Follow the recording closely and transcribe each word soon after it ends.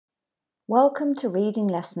Welcome to reading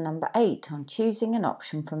lesson number 8 on choosing an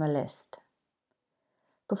option from a list.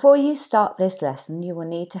 Before you start this lesson, you will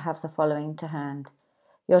need to have the following to hand: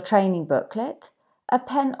 your training booklet, a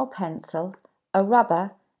pen or pencil, a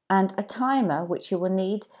rubber, and a timer which you will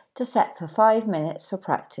need to set for 5 minutes for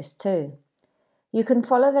practice 2. You can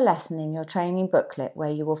follow the lesson in your training booklet where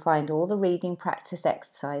you will find all the reading practice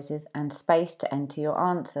exercises and space to enter your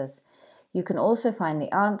answers. You can also find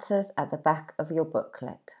the answers at the back of your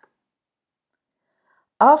booklet.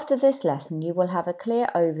 After this lesson, you will have a clear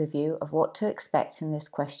overview of what to expect in this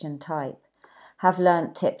question type, have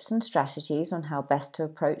learnt tips and strategies on how best to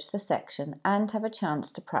approach the section, and have a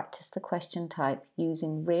chance to practice the question type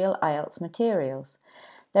using real IELTS materials.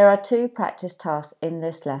 There are 2 practice tasks in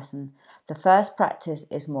this lesson. The first practice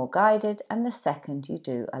is more guided and the second you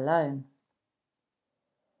do alone.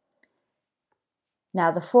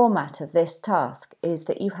 Now, the format of this task is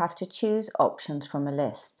that you have to choose options from a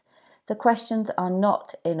list. The questions are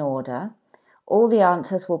not in order. All the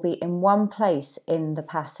answers will be in one place in the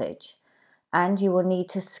passage, and you will need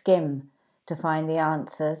to skim to find the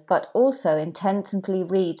answers, but also intensively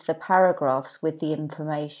read the paragraphs with the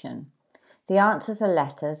information. The answers are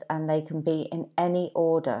letters and they can be in any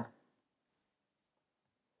order.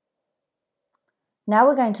 Now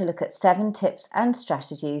we're going to look at 7 tips and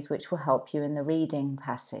strategies which will help you in the reading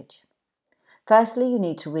passage. Firstly, you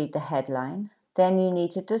need to read the headline. Then you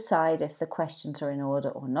need to decide if the questions are in order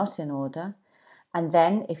or not in order, and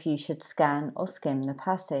then if you should scan or skim the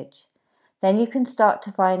passage. Then you can start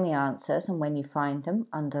to find the answers, and when you find them,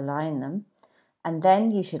 underline them, and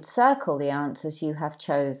then you should circle the answers you have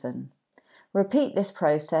chosen. Repeat this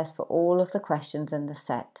process for all of the questions in the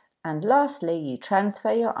set. And lastly, you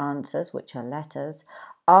transfer your answers, which are letters,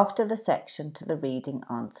 after the section to the reading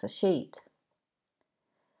answer sheet.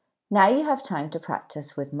 Now you have time to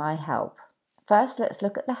practice with my help. First, let's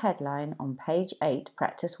look at the headline on page 8,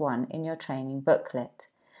 practice 1 in your training booklet,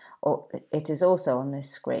 or it is also on this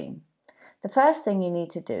screen. The first thing you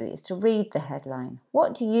need to do is to read the headline.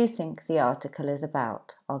 What do you think the article is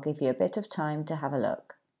about? I'll give you a bit of time to have a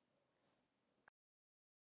look.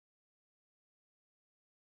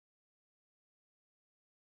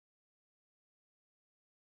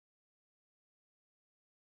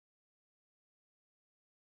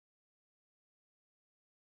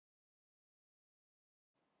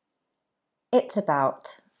 It's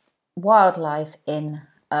about wildlife in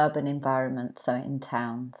urban environments, so in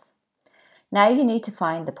towns. Now you need to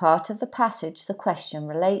find the part of the passage the question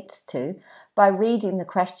relates to by reading the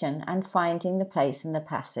question and finding the place in the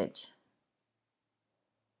passage.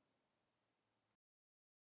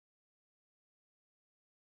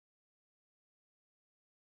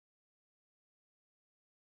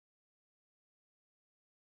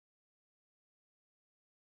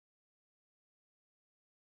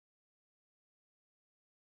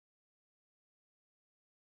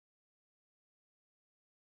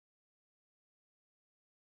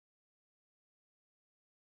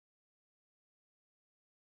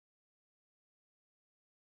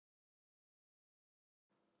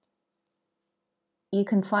 You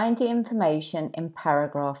can find the information in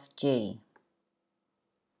paragraph G.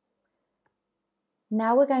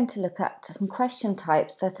 Now we're going to look at some question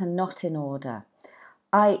types that are not in order,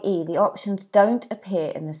 i.e. the options don't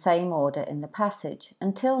appear in the same order in the passage.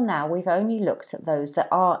 Until now, we've only looked at those that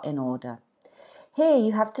are in order. Here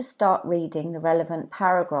you have to start reading the relevant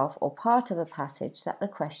paragraph or part of a passage that the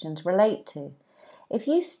questions relate to. If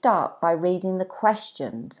you start by reading the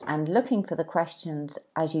questions and looking for the questions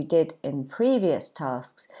as you did in previous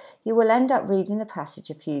tasks, you will end up reading the passage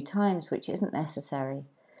a few times, which isn't necessary.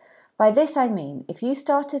 By this I mean, if you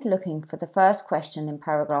started looking for the first question in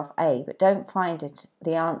paragraph A but don't find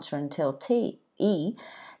the answer until E,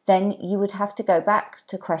 then you would have to go back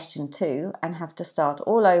to question 2 and have to start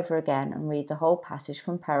all over again and read the whole passage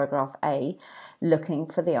from paragraph A, looking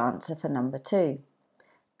for the answer for number 2.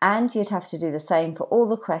 And you'd have to do the same for all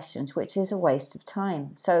the questions, which is a waste of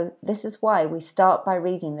time. So this is why we start by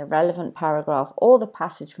reading the relevant paragraph or the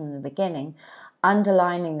passage from the beginning,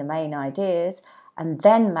 underlining the main ideas, and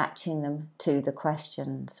then matching them to the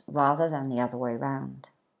questions rather than the other way round.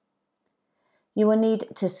 You will need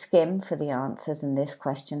to skim for the answers in this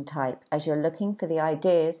question type as you're looking for the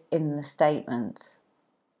ideas in the statements.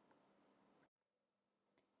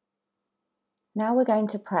 Now we're going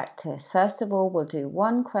to practice. First of all, we'll do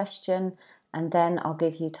one question and then I'll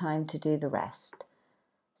give you time to do the rest.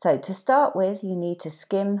 So to start with, you need to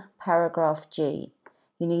skim paragraph G.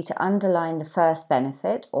 You need to underline the first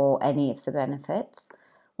benefit or any of the benefits.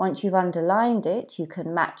 Once you've underlined it, you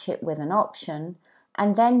can match it with an option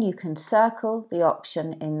and then you can circle the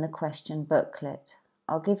option in the question booklet.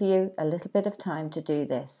 I'll give you a little bit of time to do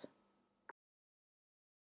this.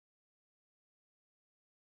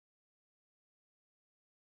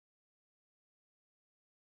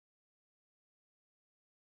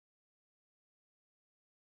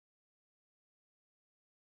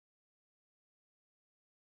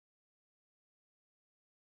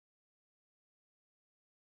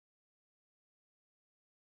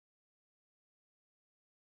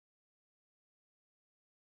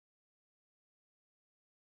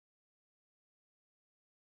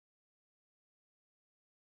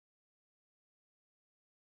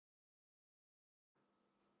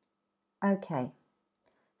 Okay,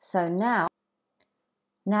 so now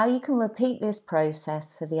you can repeat this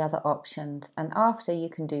process for the other options, and after you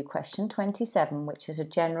can do question 27, which is a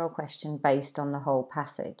general question based on the whole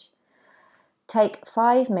passage. Take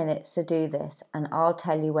 5 minutes to do this and I'll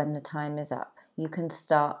tell you when the time is up. You can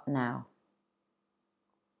start now.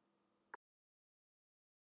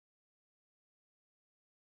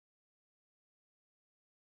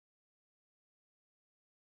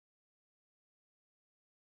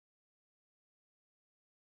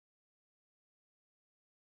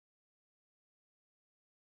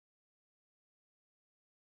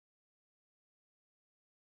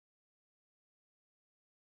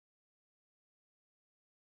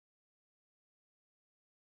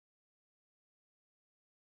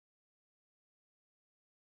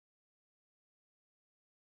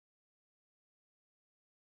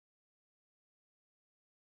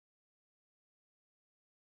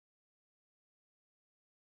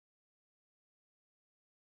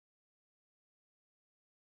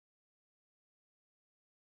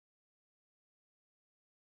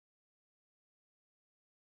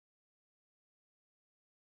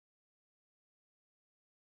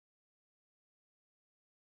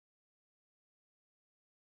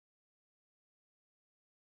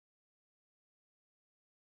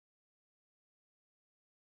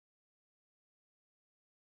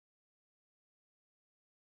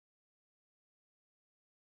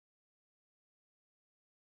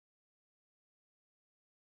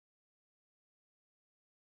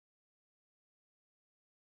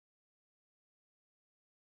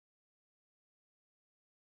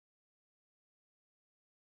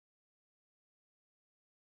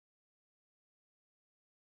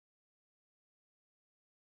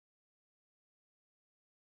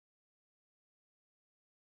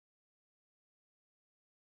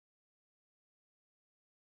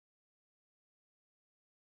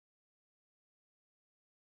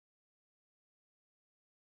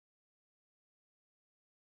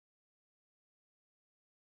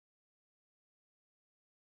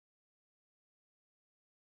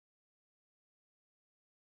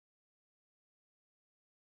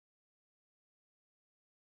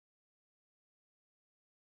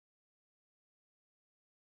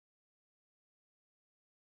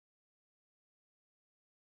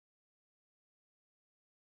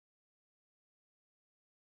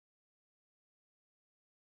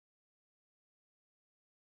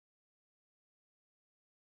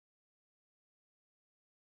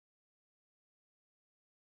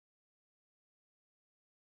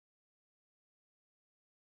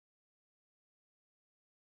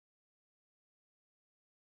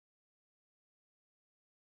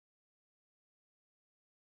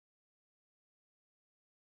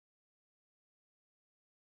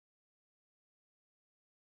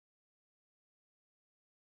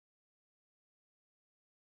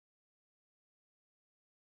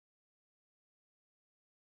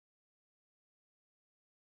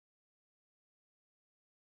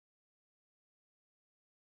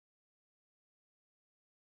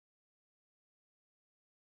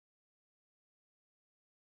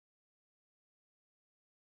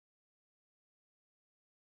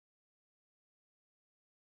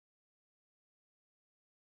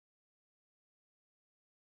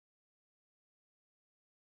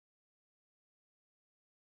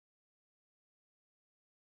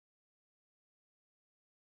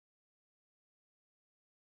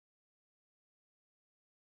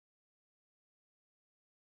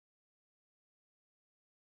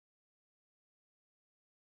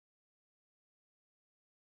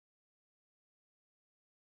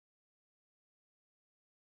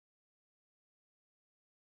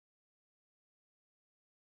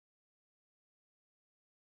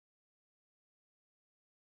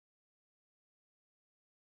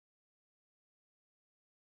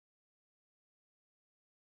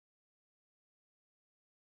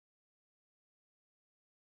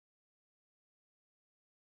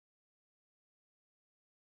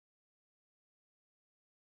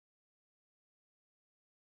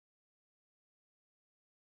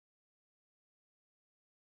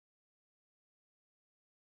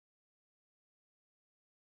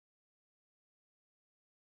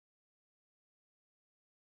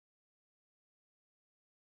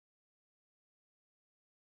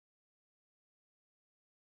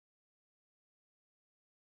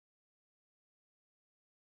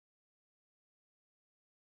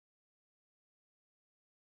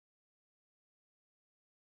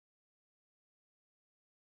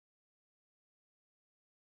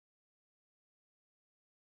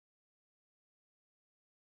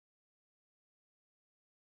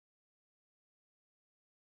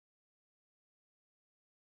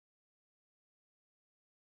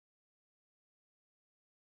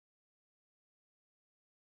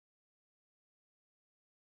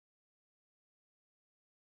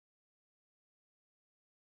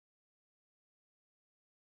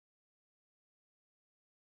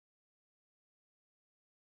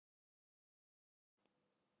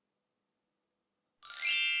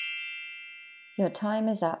 Your time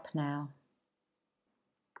is up now.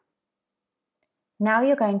 Now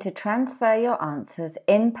you're going to transfer your answers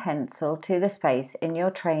in pencil to the space in your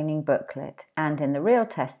training booklet and in the real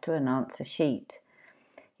test to an answer sheet.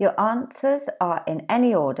 Your answers are in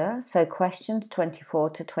any order, so questions 24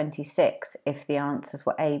 to 26, if the answers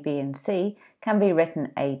were A, B and C, can be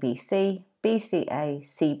written ABC, BCA,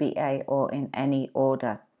 CBA or in any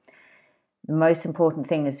order. The most important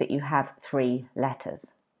thing is that you have 3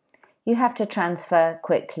 letters. You have to transfer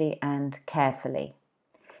quickly and carefully.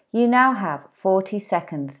 You now have 40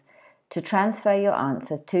 seconds to transfer your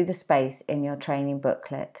answers to the space in your training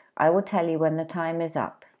booklet. I will tell you when the time is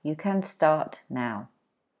up. You can start now.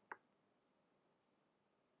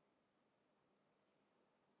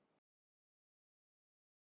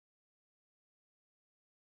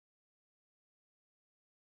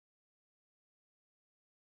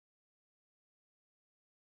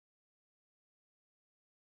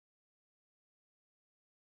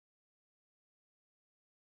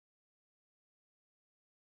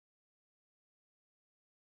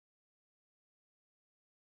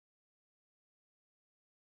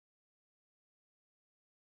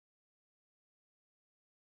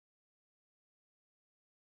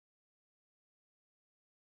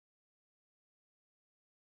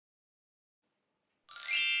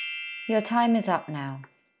 Your time is up now.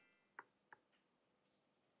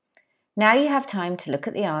 Now you have time to look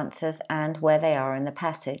at the answers and where they are in the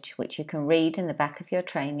passage, which you can read in the back of your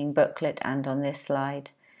training booklet and on this slide.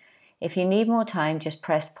 If you need more time, just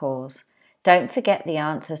press pause. Don't forget the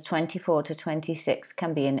answers 24 to 26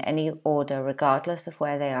 can be in any order regardless of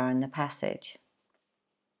where they are in the passage.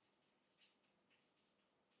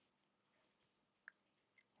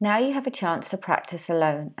 Now you have a chance to practice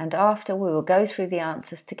alone, and after we will go through the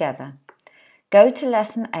answers together. Go to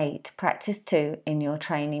Lesson 8, Practice 2 in your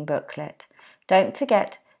training booklet. Don't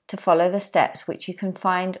forget to follow the steps which you can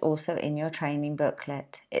find also in your training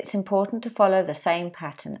booklet. It's important to follow the same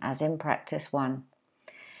pattern as in Practice 1.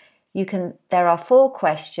 There are 4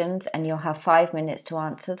 questions and you'll have 5 minutes to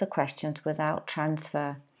answer the questions without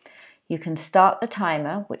transfer. You can start the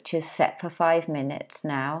timer, which is set for 5 minutes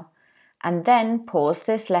now, and then pause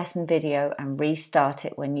this lesson video and restart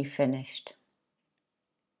it when you've finished.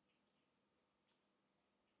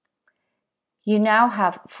 You now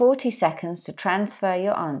have 40 seconds to transfer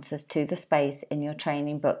your answers to the space in your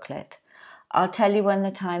training booklet. I'll tell you when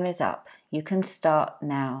the time is up. You can start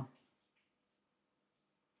now.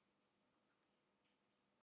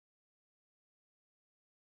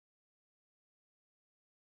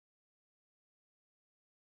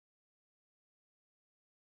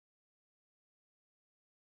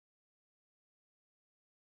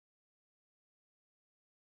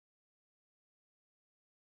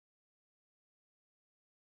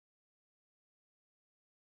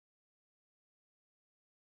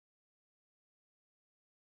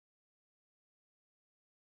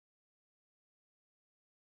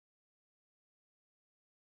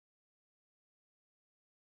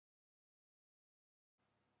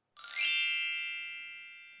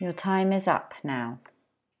 Your time is up now.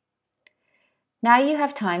 Now you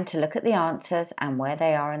have time to look at the answers and where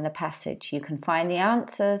they are in the passage. You can find the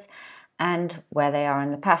answers and where they are in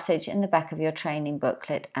the passage in the back of your training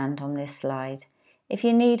booklet and on this slide. If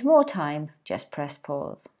you need more time, just press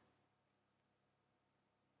pause.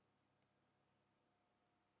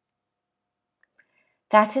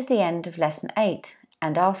 That is the end of Lesson 8,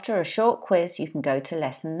 and after a short quiz you can go to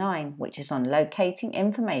Lesson 9, which is on locating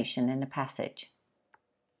information in a passage.